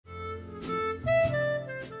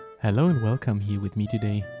Hello and welcome here with me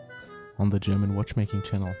today on the German watchmaking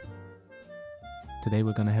channel. Today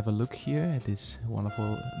we're gonna have a look here at this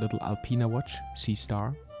wonderful little Alpina watch, C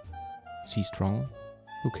Star, C Strong,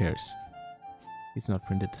 who cares? It's not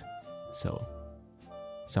printed, so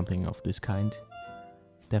something of this kind.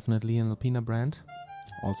 Definitely an Alpina brand.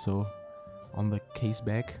 Also on the case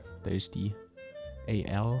back there's the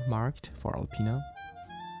AL marked for Alpina.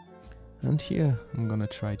 And here I'm gonna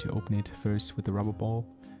try to open it first with the rubber ball,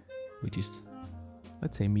 which is,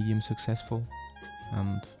 let's say, medium successful,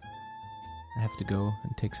 and I have to go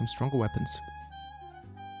and take some stronger weapons.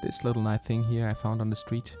 This little knife thing here I found on the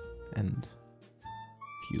street, and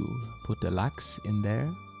if you put the lux in there,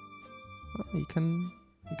 well, you can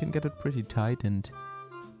get it pretty tight, and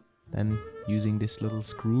then using this little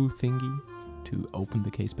screw thingy to open the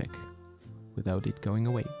case back without it going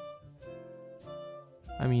away.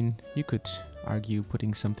 I mean, you could argue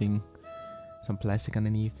putting some plastic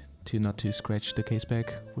underneath to not to scratch the case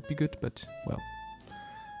back would be good, but well,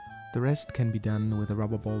 the rest can be done with a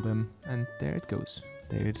rubber ball then, and there it goes.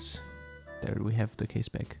 There we have the case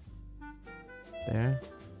back. There,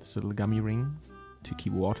 this little gummy ring to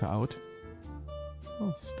keep water out.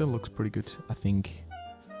 Oh, still looks pretty good. I think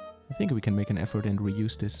we can make an effort and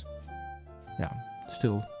reuse this. Yeah,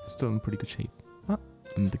 still in pretty good shape.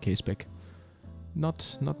 And the case back.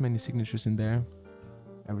 Not many signatures in there.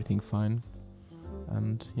 Everything fine.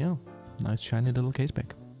 And yeah, nice shiny little case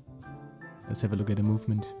back. Let's have a look at the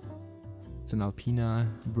movement. It's an Alpina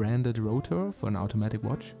branded rotor for an automatic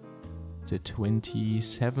watch. It's a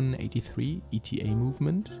 2783 ETA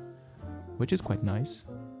movement, which is quite nice.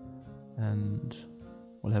 And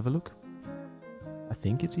we'll have a look. I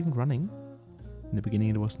think it's even running. In the beginning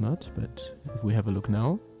it was not, but if we have a look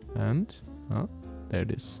now, and there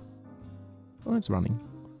it is. Oh, it's running.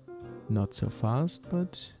 Not so fast,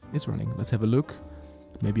 but it's running. Let's have a look.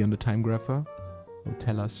 Maybe on the time grapher will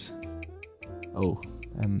tell us. Oh,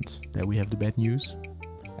 and there we have the bad news.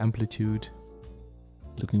 Amplitude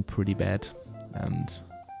looking pretty bad, and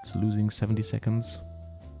it's losing 70 seconds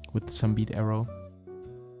with some beat error.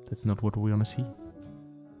 That's not what we want to see.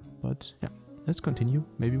 But yeah, let's continue.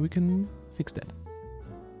 Maybe we can fix that.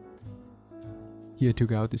 Here I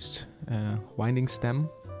took out this winding stem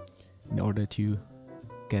in order to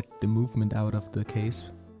get the movement out of the case,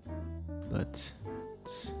 but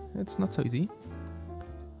it's not so easy.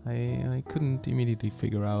 I couldn't immediately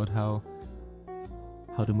figure out how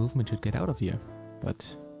the movement should get out of here,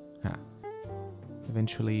 but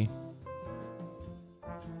eventually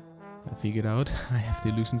I figured out I have to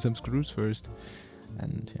loosen some screws first,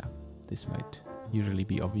 and yeah, this might usually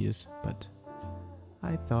be obvious, but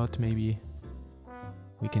I thought maybe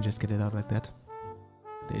we can just get it out like that.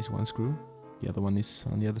 There's one screw, the other one is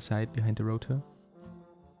on the other side behind the rotor,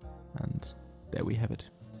 and there we have it.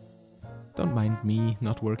 Don't mind me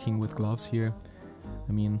not working with gloves here.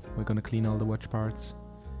 I mean, we're gonna clean all the watch parts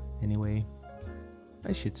anyway.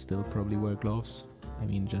 I should still probably wear gloves. I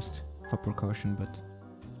mean, just for precaution, but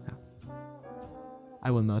yeah.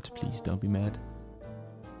 I will not, please don't be mad.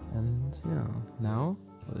 And yeah, now,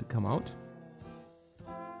 will it come out?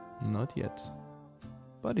 Not yet.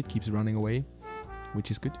 But it keeps running away,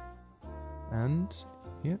 which is good. And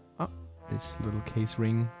here, this little case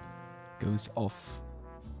ring goes off.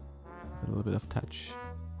 With a little bit of touch.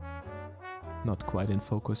 Not quite in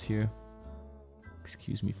focus here.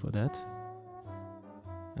 Excuse me for that.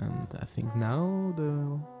 And I think now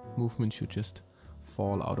the movement should just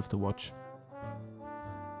fall out of the watch.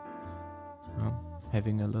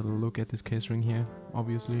 Having a little look at this case ring here,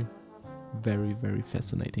 obviously. Very, very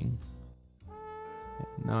fascinating.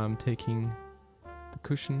 Now I'm taking the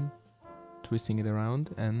cushion, twisting it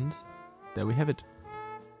around, and there we have it.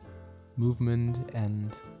 Movement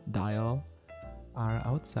and dial are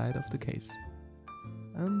outside of the case.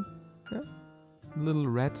 And yeah, little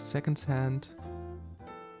red seconds hand.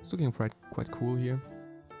 It's looking quite cool here.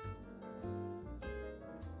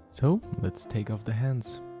 So let's take off the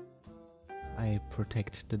hands. I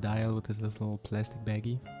protect the dial with this little plastic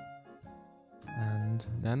baggie. And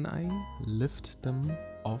then I lift them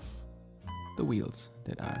off the wheels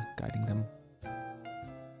that are guiding them.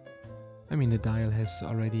 I mean, the dial has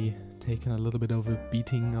already taken a little bit of a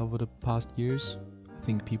beating over the past years. I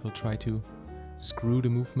think people try to screw the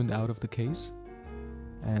movement out of the case,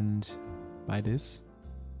 and by this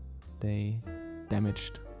they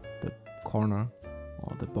damaged the corner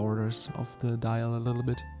or the borders of the dial a little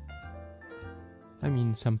bit. I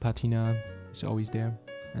mean, some patina is always there,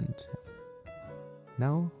 and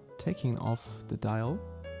now taking off the dial,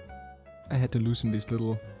 I had to loosen these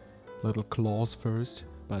little claws first,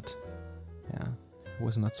 but yeah, it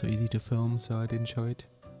was not so easy to film, so I didn't show it.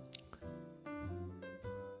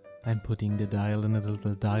 I'm putting the dial in a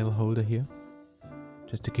little dial holder here,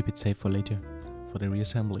 just to keep it safe for later, for the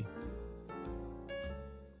reassembly.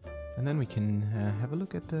 And then we can have a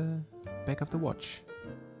look at the back of the watch.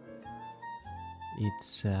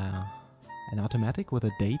 It's an automatic with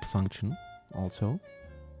a date function also,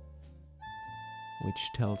 which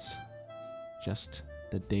tells just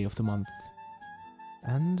the day of the month.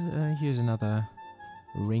 And here's another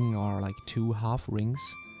ring, or like 2 half rings,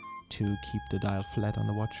 to keep the dial flat on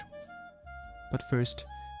the watch. But first,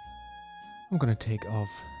 I'm gonna take off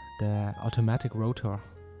the automatic rotor,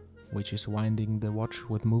 which is winding the watch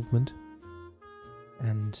with movement,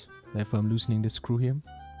 and therefore I'm loosening the screw here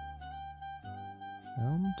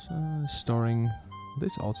and storing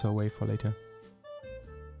this also away for later.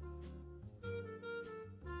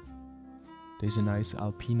 There's a nice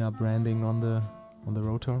Alpina branding on the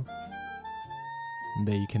rotor, and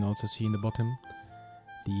there you can also see in the bottom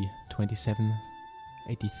the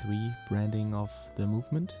 2783 branding of the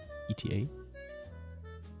movement, ETA,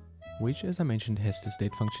 which, as I mentioned, has this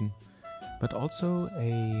date function, but also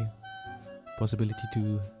a possibility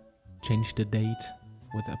to change the date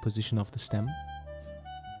with a position of the stem,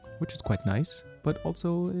 which is quite nice, but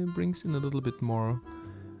also brings in a little bit more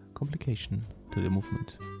complication to the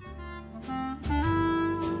movement.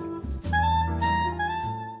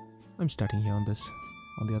 I'm starting here on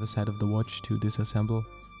the other side of the watch to disassemble.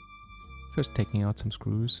 First taking out some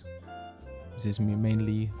screws. This is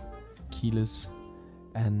mainly keyless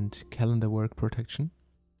and calendar work protection,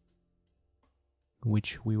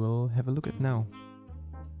 which we will have a look at now.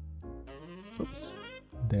 Oops.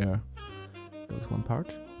 There goes one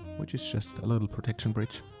part, which is just a little protection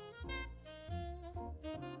bridge.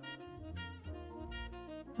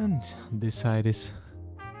 And this side is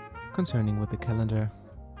concerning with the calendar,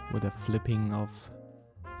 with a flipping of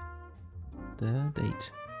the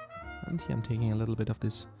date. And here I'm taking a little bit of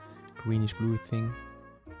this greenish blue thing.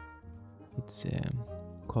 It's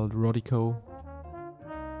called Rodico.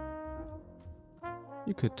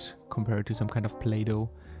 You could compare it to some kind of Play-Doh,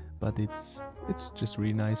 but it's just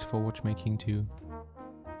really nice for watchmaking to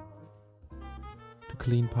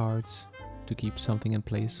clean parts, to keep something in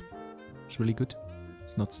place. It's really good.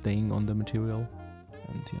 It's not staying on the material.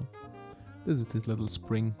 And yeah, this is this little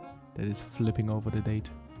spring that is flipping over the date.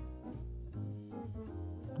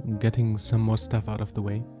 Getting some more stuff out of the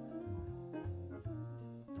way.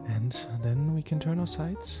 And then we can turn our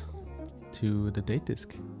sights to the date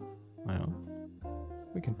disc. Well,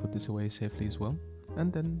 we can put this away safely as well.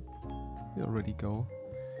 And then we already go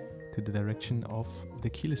to the direction of the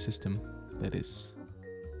keyless system. That is,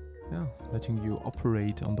 yeah, letting you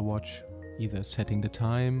operate on the watch, either setting the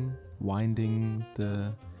time, winding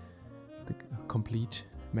the complete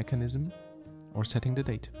mechanism, or setting the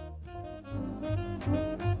date.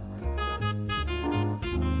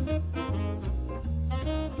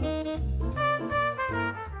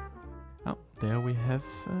 Oh, there we have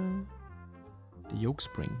the yoke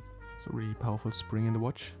spring. It's a really powerful spring in the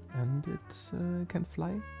watch, and it can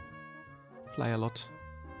fly a lot.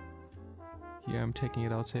 Here I'm taking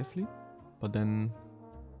it out safely, but then,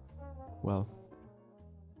 well,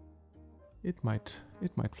 it might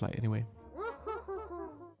fly anyway.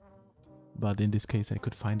 But in this case I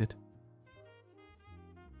could find it.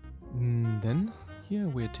 Then here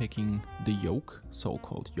we're taking the yoke,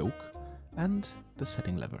 so-called yoke, and the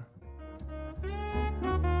setting lever.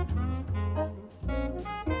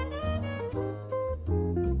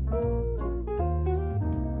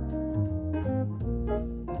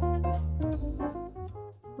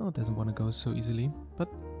 Oh, it doesn't want to go so easily, but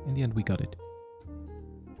in the end we got it.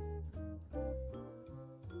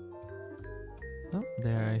 Oh,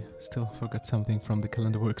 there I still forgot something from the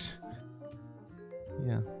calendar works.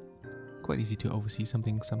 Yeah, quite easy to oversee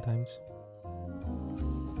something sometimes.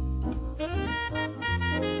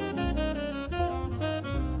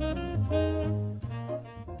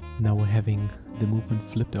 Now we're having the movement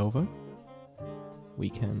flipped over. We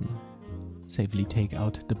can safely take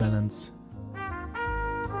out the balance.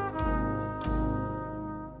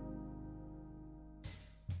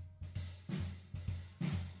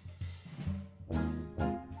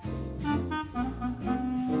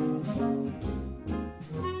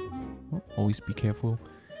 Always be careful.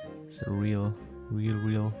 It's a real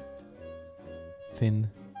thin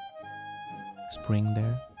spring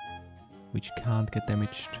there, which can't get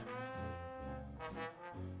damaged.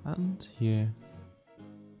 And here,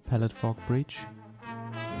 pallet fork bridge.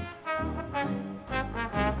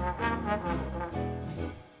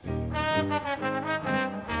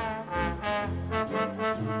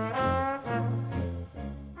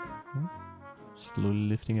 Slowly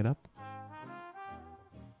lifting it up.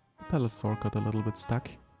 The pallet fork got a little bit stuck,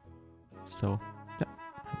 So, yeah,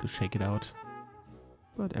 had to shake it out.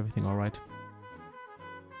 But everything alright.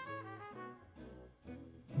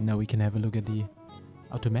 Now we can have a look at the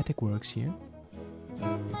automatic works here.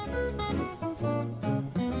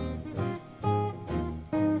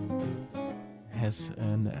 Has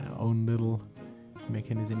an own little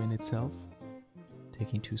mechanism in itself,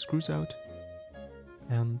 taking 2 screws out,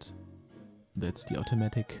 and that's the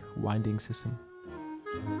automatic winding system.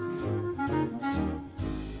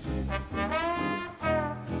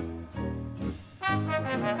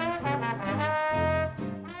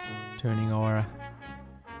 Turning our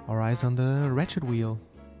eyes on the ratchet wheel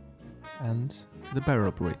and the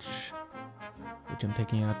barrel bridge, which I'm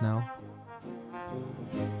taking out now.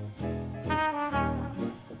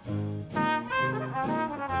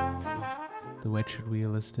 The ratchet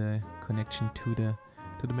wheel is the connection to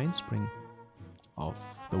the mainspring of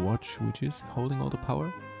the watch, which is holding all the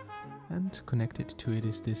power, and connected to it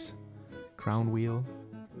is this crown wheel,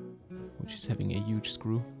 which is having a huge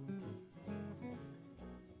screw.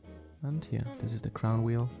 And here, this is the crown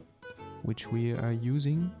wheel, which we are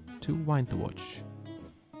using to wind the watch.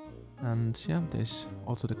 And yeah, there's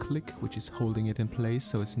also the click, which is holding it in place,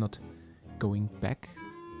 so it's not going back,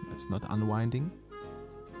 it's not unwinding.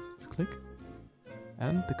 Let's click.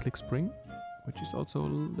 And the click spring, which is also a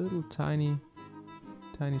little tiny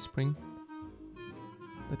spring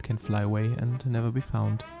that can fly away and never be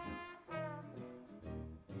found.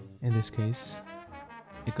 In this case,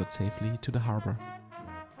 it got safely to the harbor.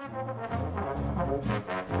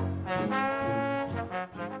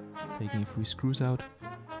 Taking a few screws out,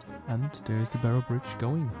 and there's the barrel bridge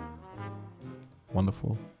going.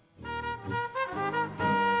 Wonderful.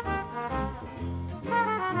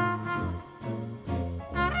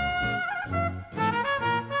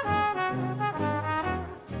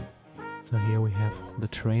 So here we have the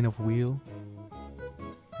train of wheel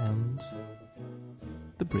and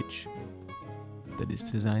the bridge that is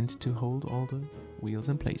designed to hold all the wheels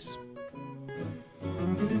in place.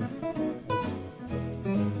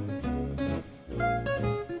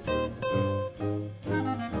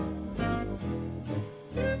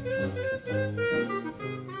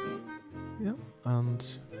 Yeah,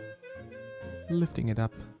 and lifting it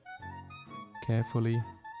up carefully,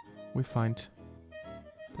 we find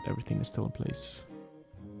that everything is still in place.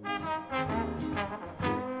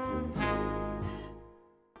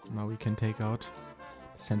 Now we can take out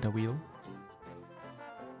the center wheel.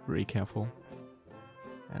 Very careful.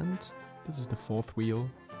 And this is the 4th wheel.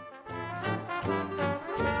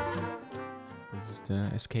 This is the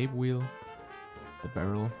escape wheel, the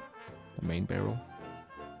barrel, the main barrel.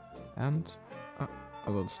 And a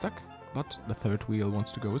little stuck, but the 3rd wheel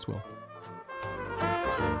wants to go as well.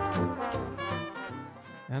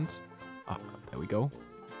 And there we go.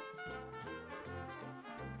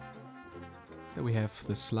 There we have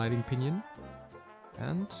the sliding pinion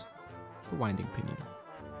and the winding pinion.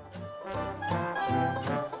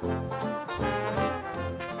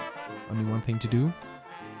 Only one thing to do,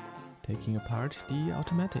 taking apart the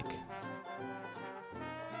automatic.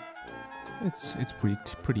 It's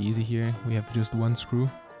pretty easy here. We have just 1 screw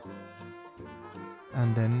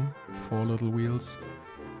and then 4 little wheels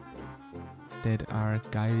that are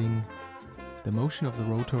guiding the motion of the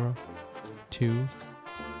rotor to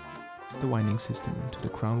the winding system, to the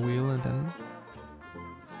crown wheel, and then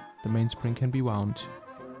the mainspring can be wound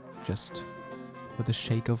just with a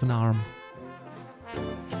shake of an arm.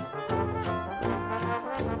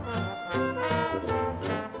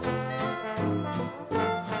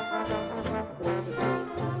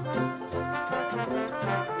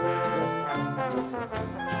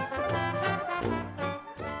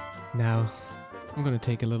 Now I'm gonna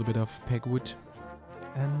take a little bit of pegwood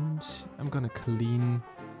and I'm gonna clean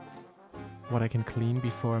what I can clean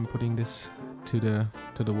before I'm putting this to the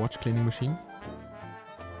watch cleaning machine.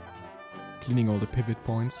 Cleaning all the pivot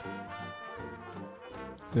points.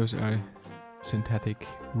 Those are synthetic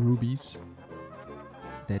rubies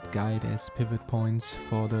that guide as pivot points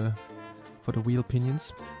for the wheel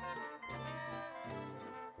pinions.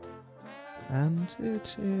 And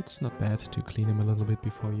it's not bad to clean them a little bit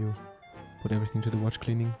before you put everything to the watch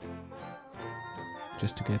cleaning,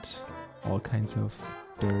 just to get all kinds of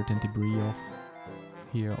dirt and debris off.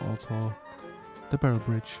 Here also the barrel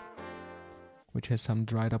bridge, which has some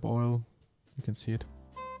dried up oil, you can see it.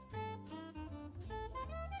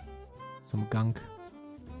 Some gunk,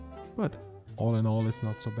 but all in all it's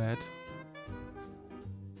not so bad.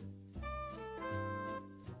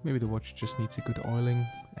 Maybe the watch just needs a good oiling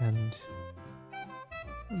and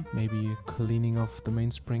maybe cleaning of the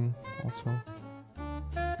mainspring also.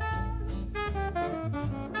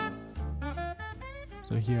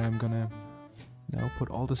 So here I'm gonna now put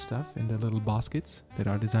all the stuff in the little baskets that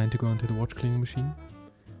are designed to go into the watch cleaning machine.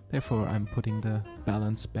 Therefore I'm putting the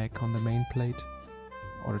balance back on the main plate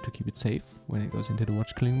in order to keep it safe when it goes into the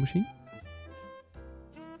watch cleaning machine.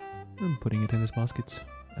 I'm putting it in its baskets,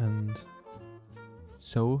 and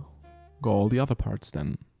so go all the other parts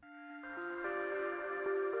then.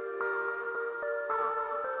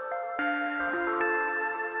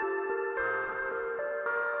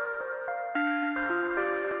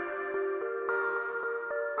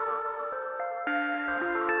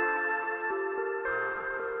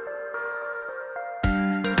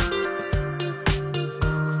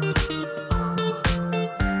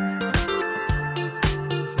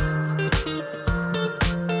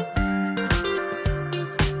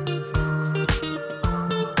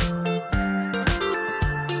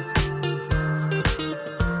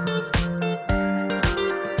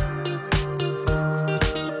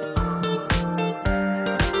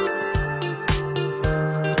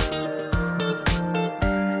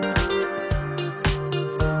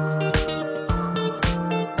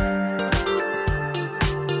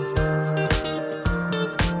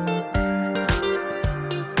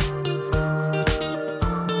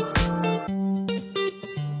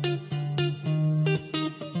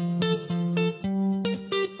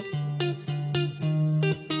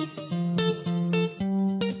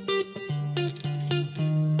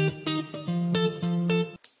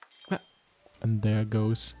 And there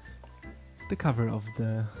goes the cover of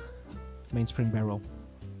the mainspring barrel.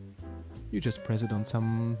 You just press it on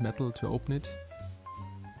some metal to open it,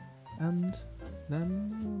 and then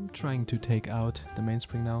I'm trying to take out the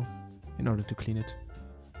mainspring now in order to clean it.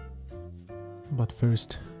 But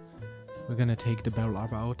first we're gonna take the barrel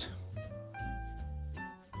arbor out.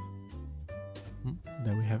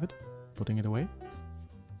 There we have it, putting it away.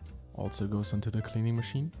 Also goes onto the cleaning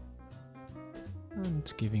machine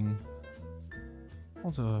and giving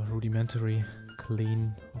also a rudimentary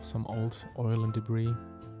clean of some old oil and debris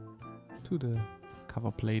to the cover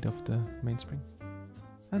plate of the mainspring.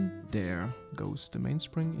 And there goes the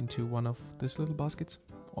mainspring into one of these little baskets,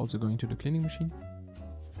 also going to the cleaning machine.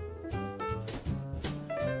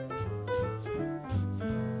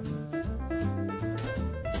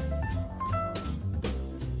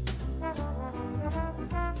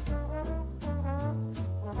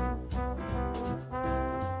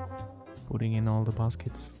 Putting in all the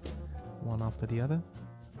baskets, one after the other.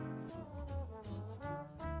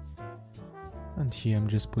 And here I'm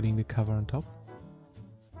just putting the cover on top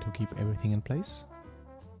to keep everything in place.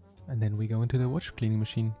 And then we go into the watch cleaning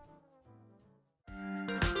machine.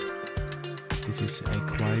 This is a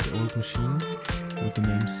quite old machine with the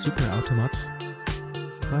name Super Automat,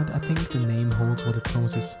 but I think the name holds what it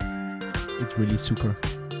promises. It's really super.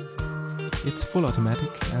 It's full automatic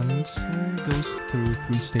and goes through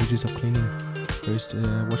 3 stages of cleaning. First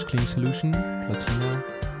watch cleaning solution, Platina,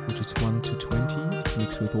 which is 1 to 20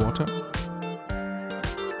 mixed with water.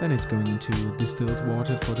 Then it's going into distilled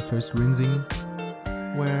water for the first rinsing,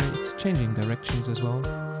 where it's changing directions as well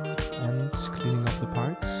and cleaning off the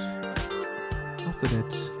parts. After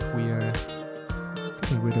that we are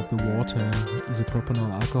getting rid of the water and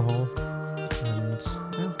isopropanol alcohol, and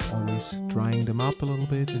always drying them up a little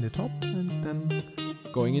bit in the top, and then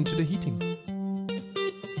going into the heating.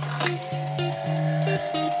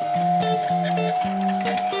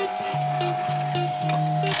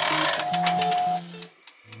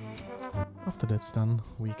 After that's done,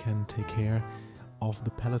 we can take care of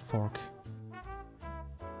the pallet fork.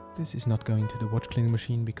 This is not going to the watch cleaning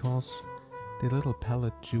machine because the little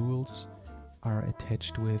pallet jewels are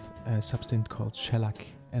attached with a substance called shellac,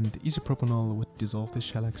 and isopropanol would dissolve the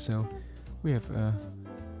shellac, so we have a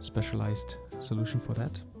specialized solution for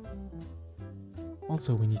that.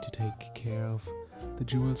 Also, we need to take care of the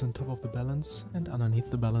jewels on top of the balance and underneath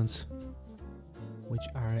the balance, which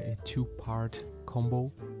are a 2-part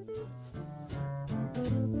combo.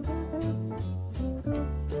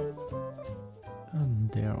 And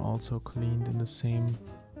they are also cleaned in the same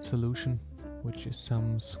solution, which is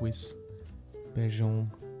some Swiss Bergeon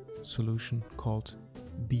solution called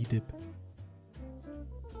B-dip.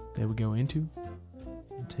 There we go into,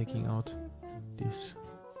 and taking out this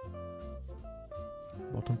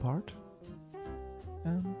bottom part,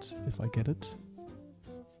 and if I get it,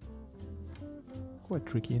 quite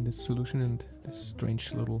tricky in this solution, and this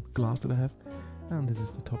strange little glass that I have, and this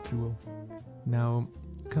is the top jewel. Now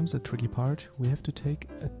comes a tricky part. We have to take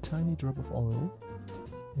a tiny drop of oil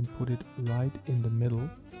and put it right in the middle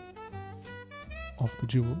of the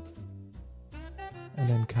jewel, and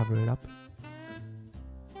then cover it up.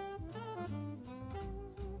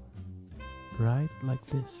 Right like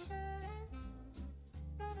this.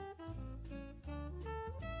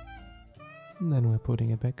 And then we're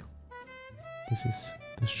putting it back. This is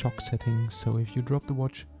the shock setting, so if you drop the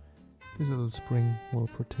watch, this little spring will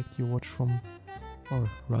protect your watch from, or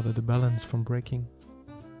rather the balance from breaking.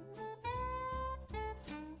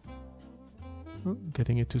 Oh,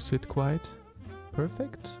 getting it to sit quite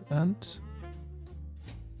perfect, and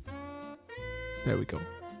there we go.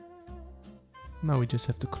 Now we just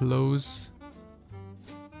have to close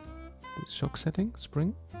this shock setting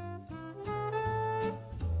spring.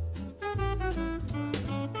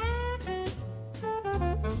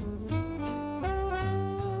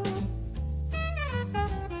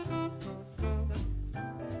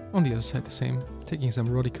 On the other side the same, taking some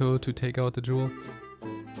Rodico to take out the jewel.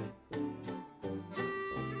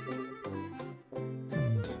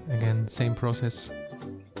 And again, same process.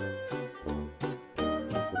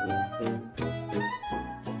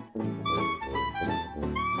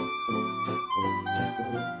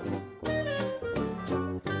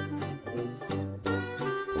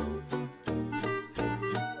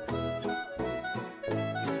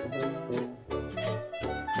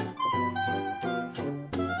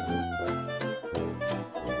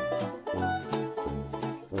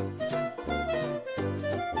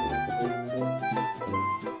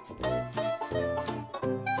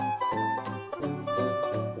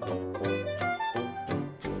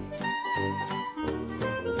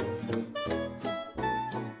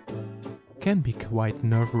 Can be quite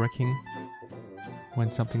nerve-wracking when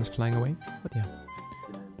something's flying away, but yeah,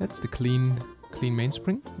 that's the clean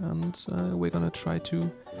mainspring, and we're gonna try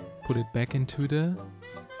to put it back into the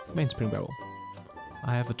mainspring barrel.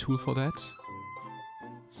 I have a tool for that.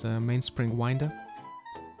 It's a mainspring winder.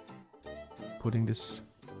 Putting this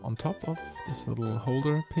on top of this little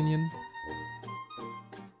holder pinion,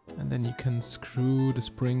 and then you can screw the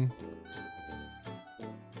spring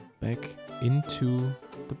back into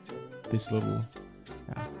this little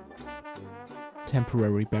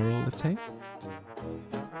temporary barrel, let's say.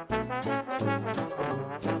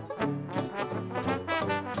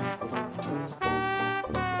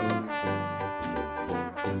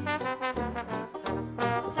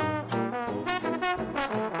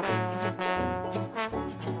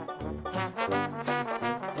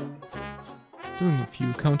 Doing a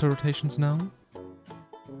few counter rotations now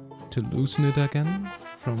to loosen it again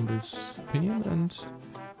from this pinion, and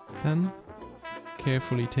then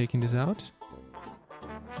carefully taking this out,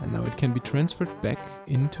 and now it can be transferred back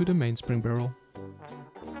into the mainspring barrel.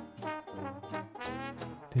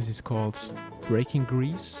 This is called braking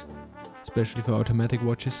grease, especially for automatic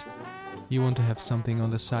watches. You want to have something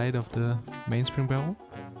on the side of the mainspring barrel,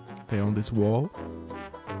 there on this wall.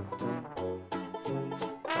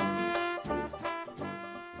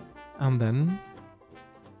 And then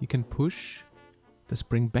you can push the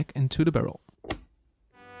spring back into the barrel.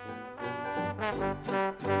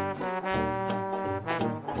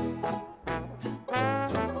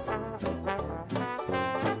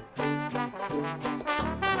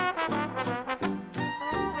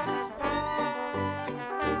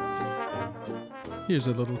 Here's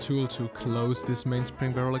a little tool to close this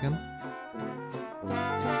mainspring barrel again.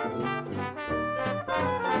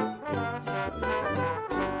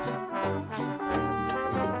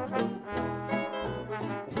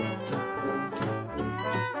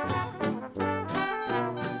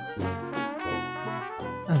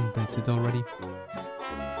 And that's it already.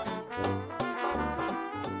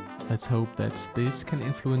 Let's hope that this can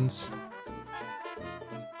influence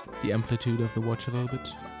the amplitude of the watch a little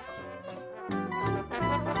bit.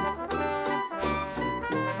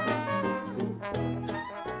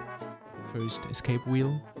 First escape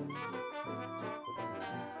wheel.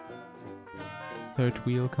 Third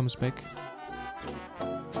wheel comes back.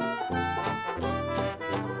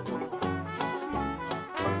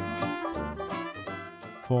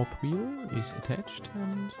 Fourth wheel is attached,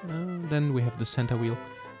 and then we have the center wheel,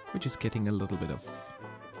 which is getting a little bit of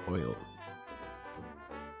oil.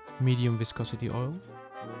 Medium viscosity oil.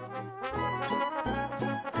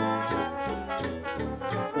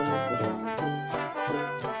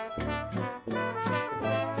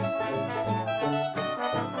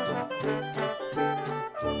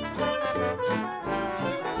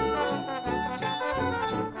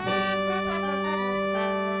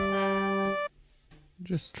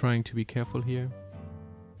 Just trying to be careful here,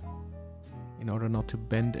 in order not to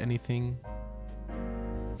bend anything.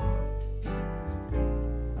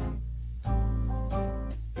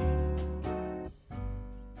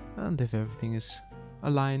 And if everything is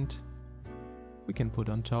aligned, we can put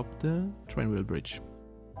on top the train wheel bridge.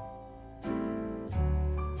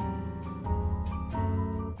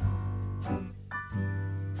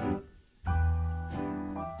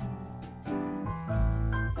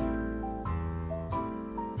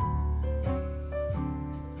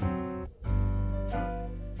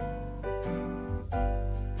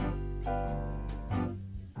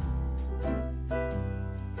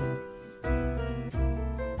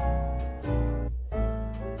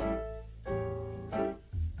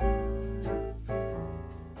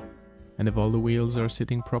 And if all the wheels are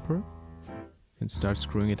sitting proper, you can start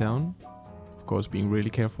screwing it down. Of course, being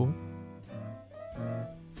really careful.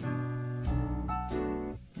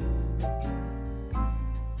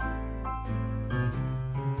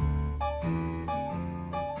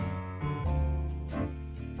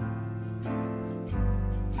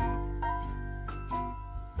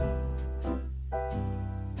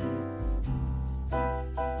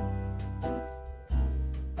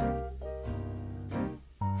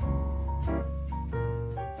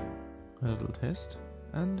 A little test,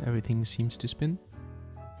 and everything seems to spin.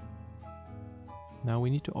 Now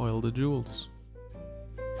we need to oil the jewels.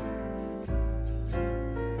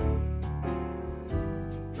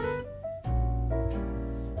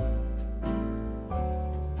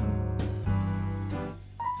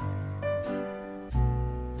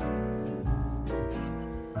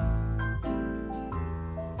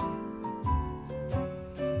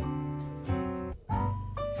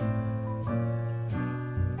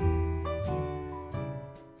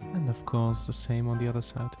 And of course the same on the other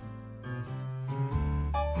side.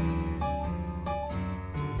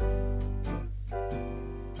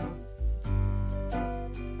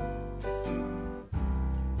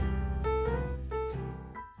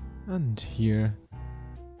 And here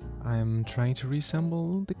I'm trying to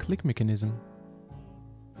reassemble the click mechanism.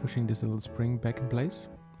 Pushing this little spring back in place.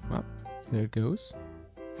 Well, there it goes.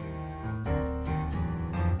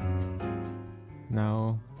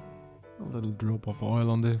 Now a little drop of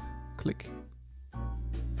oil on the click.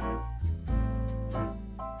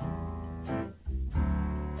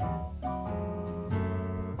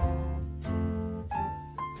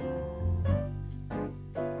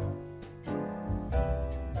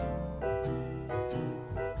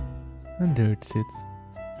 And there it sits.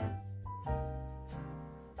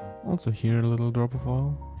 Also here a little drop of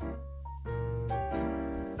oil.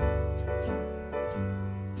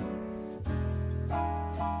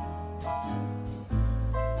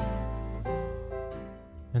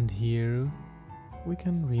 And here we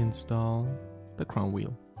can reinstall the crown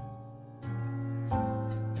wheel.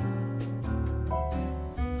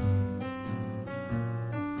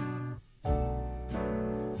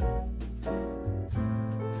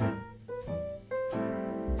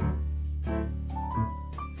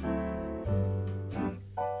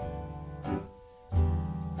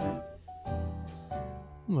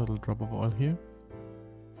 A little drop of oil here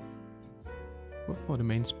before the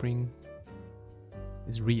mainspring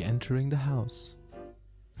is re-entering the house.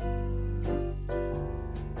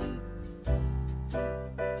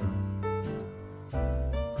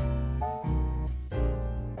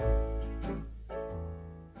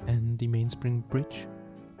 And the mainspring bridge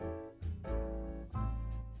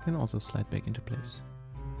can also slide back into place.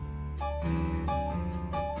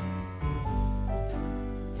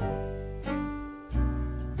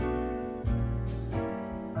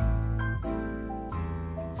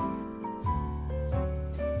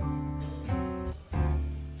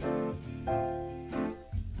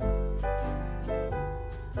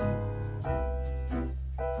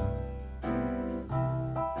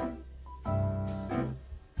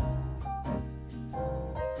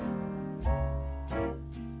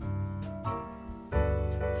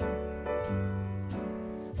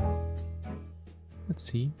 Let's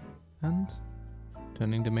see, and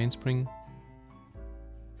turning the mainspring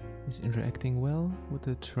is interacting well with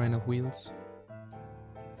the terrain of wheels.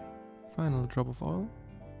 Final drop of oil,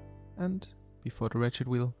 and before the ratchet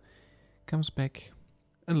wheel comes back,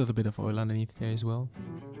 a little bit of oil underneath there as well.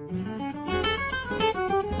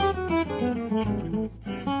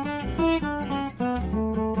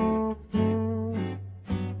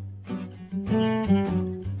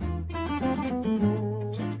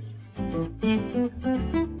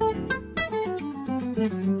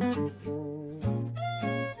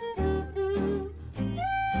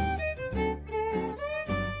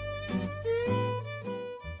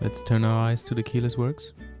 Let's turn our eyes to the keyless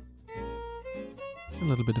works. A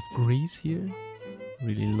little bit of grease here.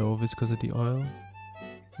 Really low viscosity oil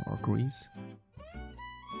or grease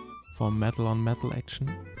for metal on metal action.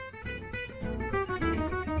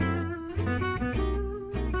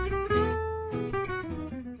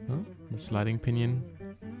 Oh, the sliding pinion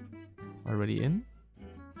already in.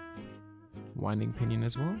 Winding pinion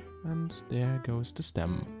as well. And there goes the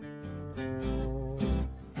stem.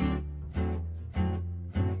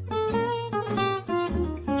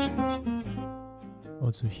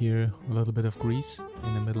 Also here a little bit of grease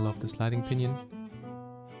in the middle of the sliding pinion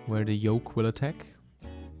where the yoke will attack.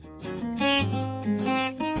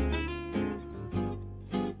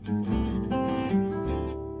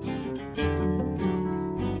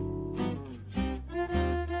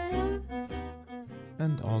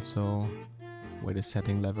 And also where the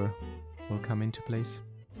setting lever will come into place.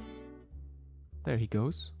 There he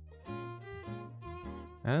goes.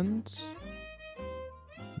 And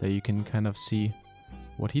there you can kind of see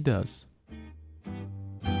what he does.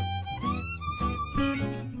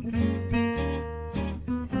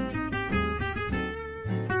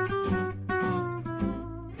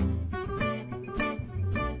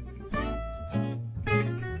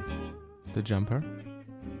 The jumper.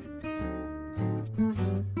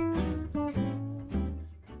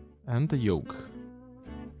 And the yoke.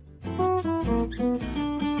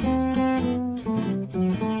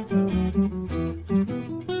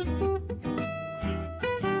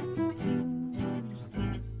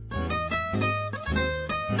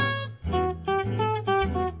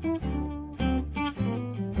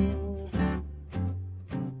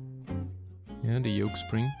 Yeah, the yoke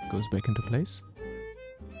spring goes back into place,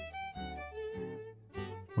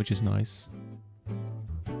 which is nice.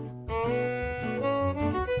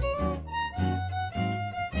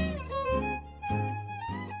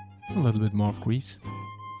 A little bit more of grease.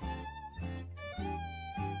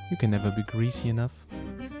 You can never be greasy enough.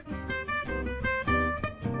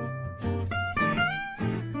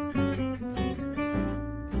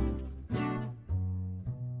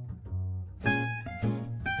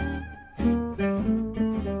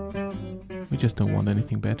 We just don't want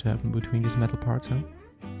anything bad to happen between these metal parts, huh?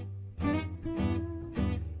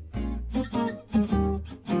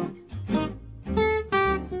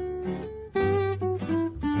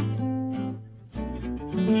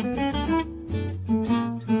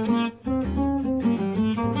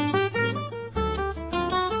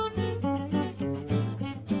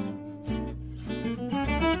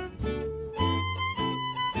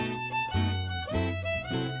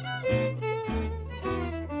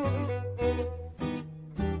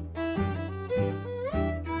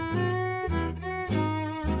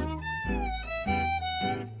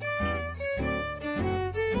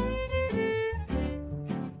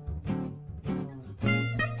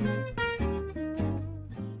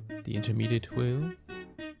 The intermediate wheel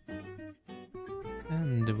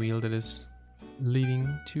and the wheel that is leading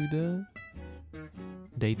to the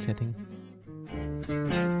date setting.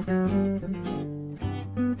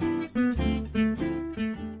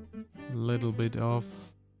 Little bit of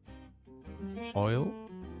oil,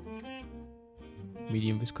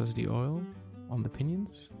 medium viscosity oil on the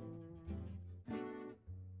pinions,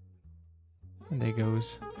 and there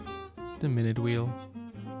goes the minute wheel.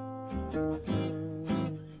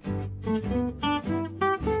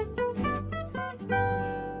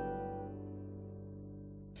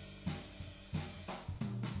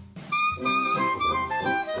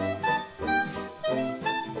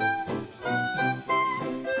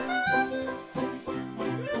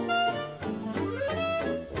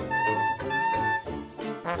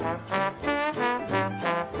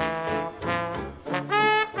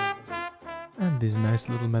 And this nice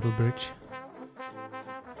little metal bridge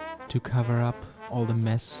to cover up all the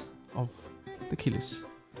mess of the keyless.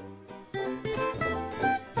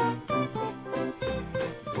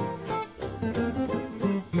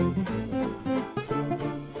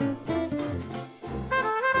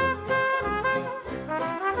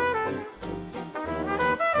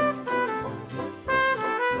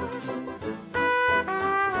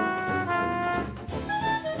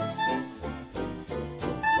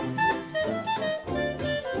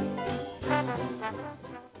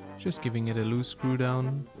 Just giving it a loose screw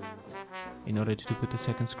down in order to put the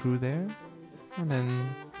second screw there, and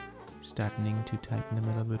then starting to tighten them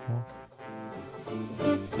a little bit more.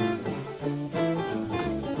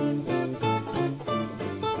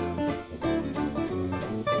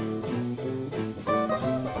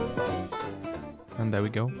 And there we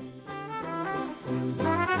go.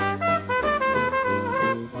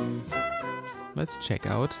 Let's check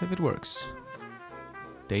out if it works.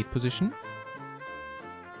 Date position.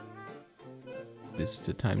 This is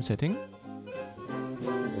the time setting.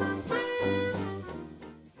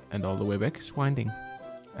 And all the way back is winding.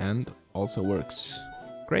 And also works.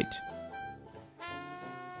 Great.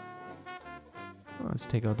 Let's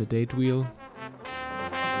take out the date wheel.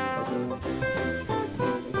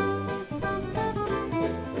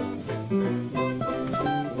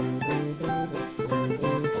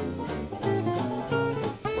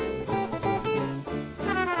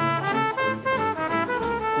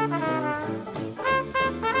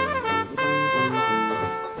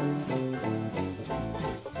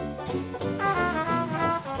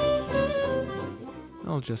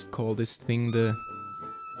 I'll just call this thing the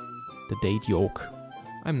date yoke.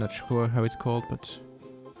 I'm not sure how it's called, but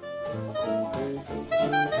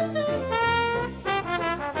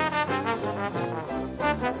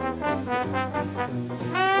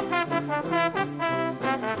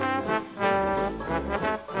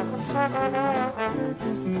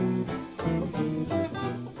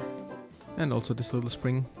And also this little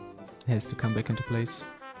spring has to come back into place,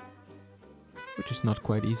 which is not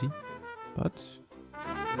quite easy, but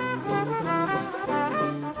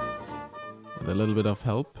with a little bit of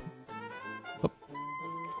help. Oh,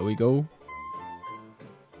 there we go.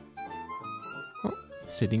 Oh,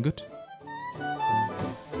 sitting good.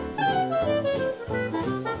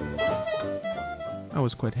 I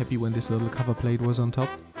was quite happy when this little cover plate was on top,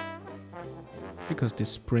 because this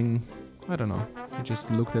spring, I don't know, it just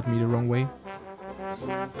looked at me the wrong way.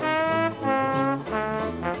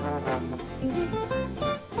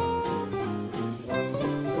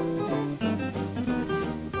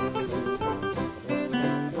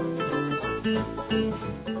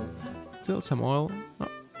 Still some oil, no,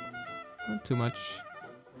 not too much,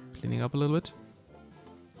 cleaning up a little bit.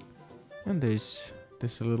 And there's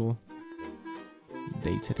this little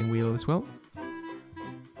date setting wheel as well.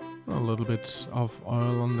 A little bit of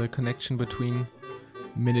oil on the connection between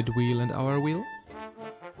minute wheel and hour wheel.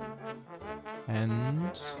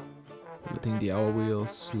 And letting the hour wheel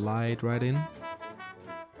slide right in.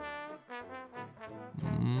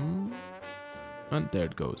 And there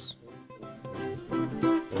it goes.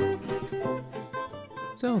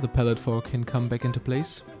 So the pallet fork can come back into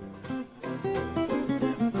place.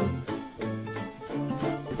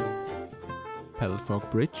 Pallet fork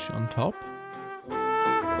bridge on top.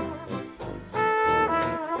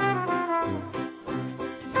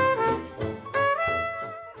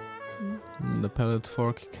 The pallet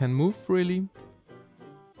fork can move freely,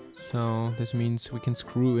 so this means we can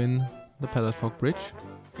screw in the pallet fork bridge.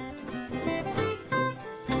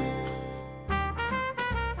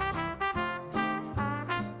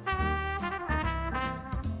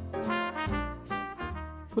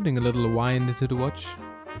 Putting a little wind into the watch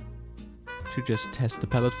to just test the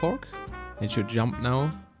pallet fork. It should jump now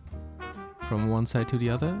from one side to the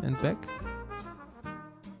other and back.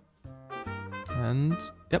 And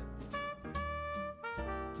yep,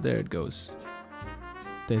 there it goes.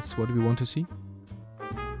 That's what we want to see.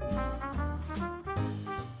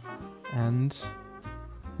 And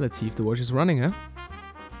let's see if the watch is running, huh?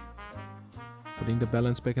 Putting the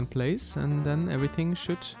balance back in place, and then everything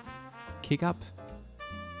should kick up.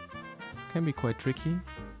 Can be quite tricky.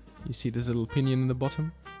 You see this little pinion in the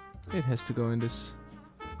bottom? It has to go in this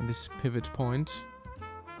pivot point.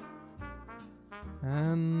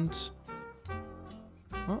 And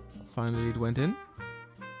oh, finally it went in.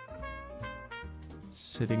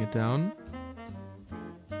 Sitting it down.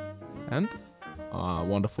 And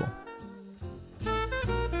wonderful.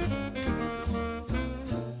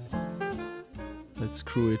 Let's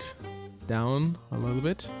screw it down a little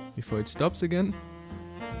bit before it stops again.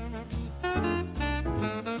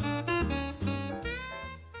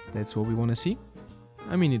 That's what we want to see.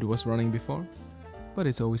 I mean, it was running before, but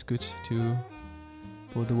it's always good to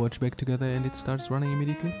put the watch back together and it starts running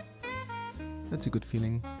immediately. That's a good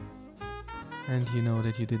feeling. And you know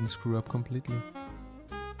that you didn't screw up completely.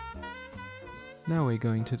 Now we're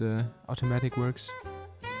going to the automatic works.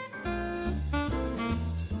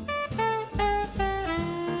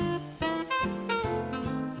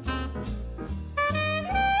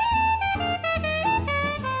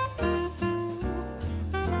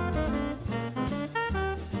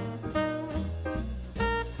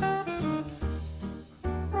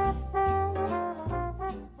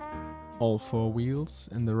 All four wheels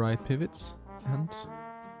in the right pivots and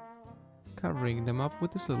covering them up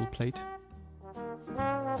with this little plate.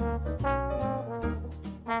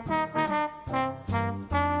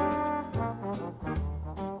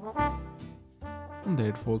 And there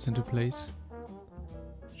it falls into place.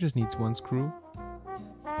 It just needs one screw.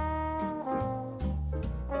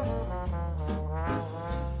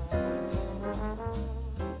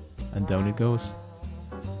 And down it goes.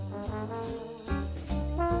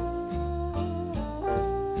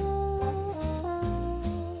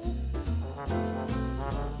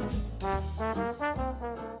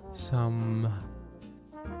 Some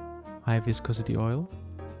high viscosity oil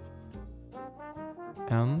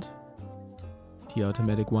and the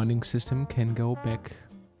automatic winding system can go back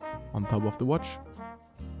on top of the watch.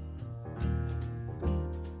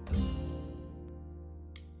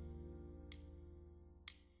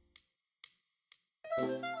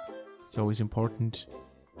 It's always important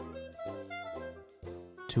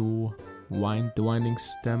to wind the winding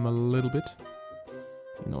stem a little bit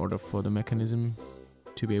in order for the mechanism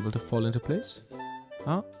to be able to fall into place.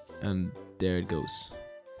 Ah, and there it goes.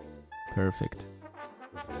 Perfect.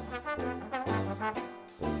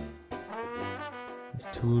 These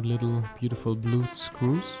two little beautiful blue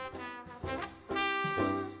screws.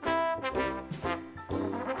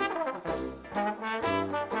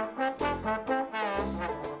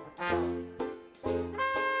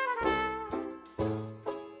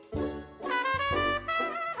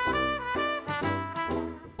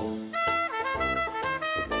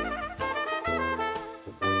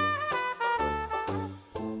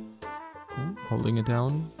 Holding it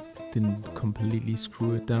down, didn't completely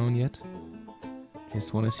screw it down yet.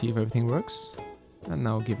 Just want to see if everything works, and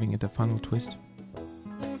now giving it a final twist.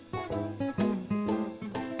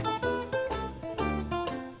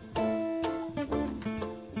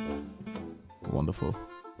 Wonderful.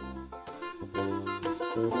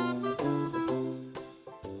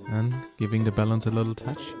 And giving the balance a little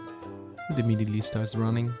touch, it immediately starts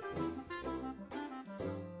running.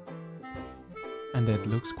 And that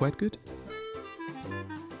looks quite good.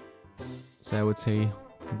 So I would say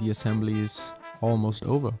the assembly is almost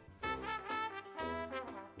over.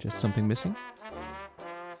 Just something missing.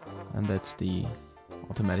 And that's the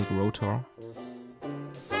automatic rotor.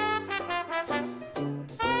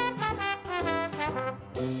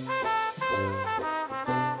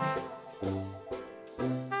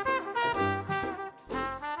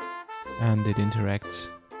 And it interacts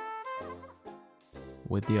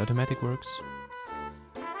with the automatic works.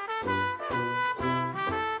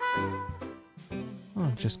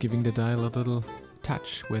 Just giving the dial a little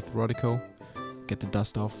touch with Rodico, get the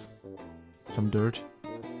dust off, some dirt,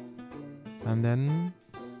 and then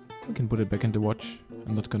we can put it back in the watch.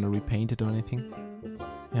 I'm not gonna repaint it or anything.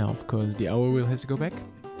 Yeah, of course the hour wheel has to go back,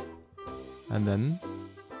 and then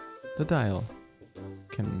the dial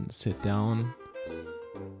can sit down,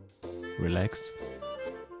 relax.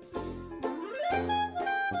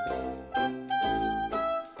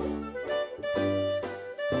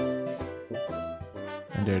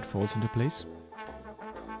 And there it falls into place.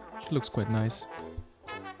 It looks quite nice.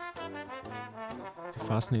 To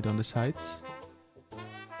fasten it on the sides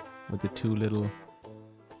with the two little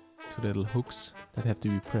hooks that have to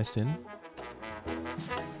be pressed in.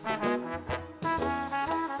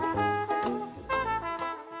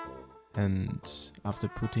 And after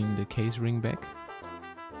putting the case ring back,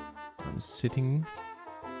 I'm sitting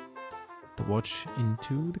the watch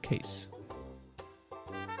into the case.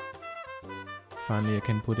 Finally, I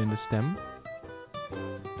can put in the stem.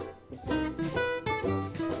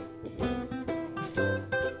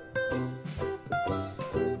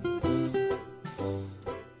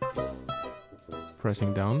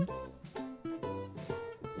 Pressing down,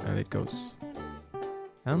 and it goes.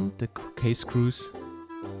 And the case screws.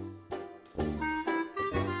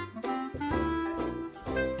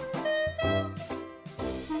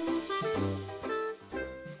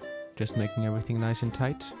 Just making everything nice and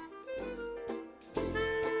tight.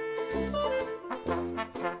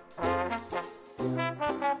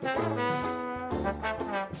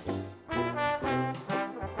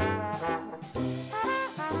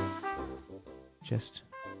 Just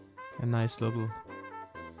a nice little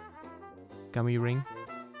gummy ring.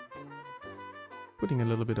 Putting a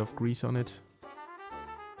little bit of grease on it,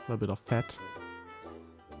 a little bit of fat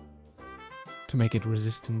to make it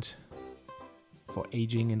resistant for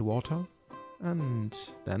aging in water. And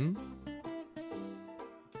then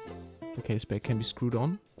the case back can be screwed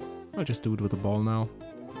on. I'll just do it with a ball now.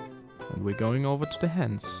 And we're going over to the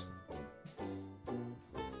hands.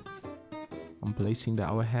 I'm placing the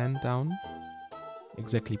hour hand down,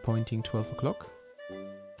 exactly pointing 12 o'clock,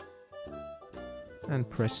 and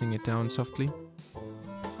pressing it down softly.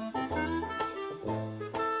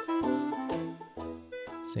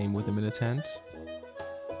 Same with the minute's hand.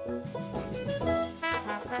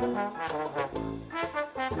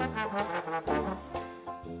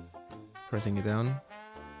 Pressing it down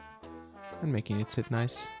and making it sit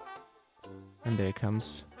nice. And there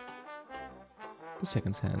comes the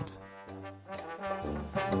seconds hand.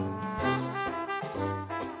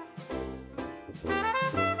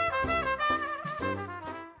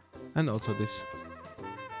 And also this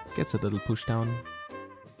gets a little push down,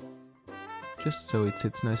 just so it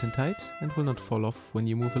sits nice and tight and will not fall off when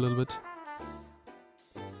you move a little bit.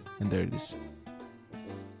 And there it is.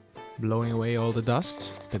 Blowing away all the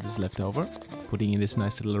dust that is left over, putting in this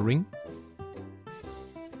nice little ring,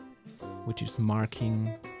 which is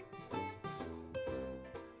marking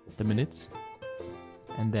the minutes.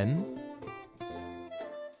 And then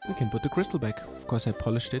we can put the crystal back. Of course I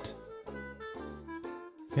polished it.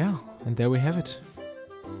 Yeah, and there we have it.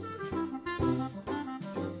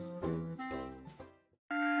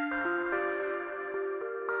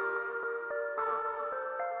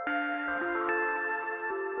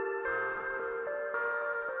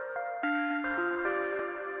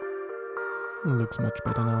 Looks much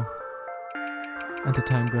better now. And the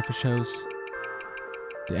time graph shows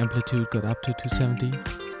the amplitude got up to 270.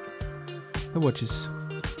 The watch is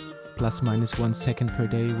plus minus 1 second per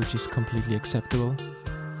day, which is completely acceptable.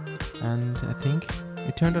 And I think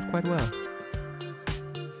it turned out quite well.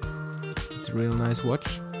 It's a real nice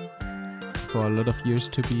watch for a lot of years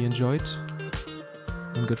to be enjoyed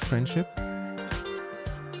in good friendship.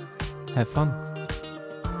 Have fun.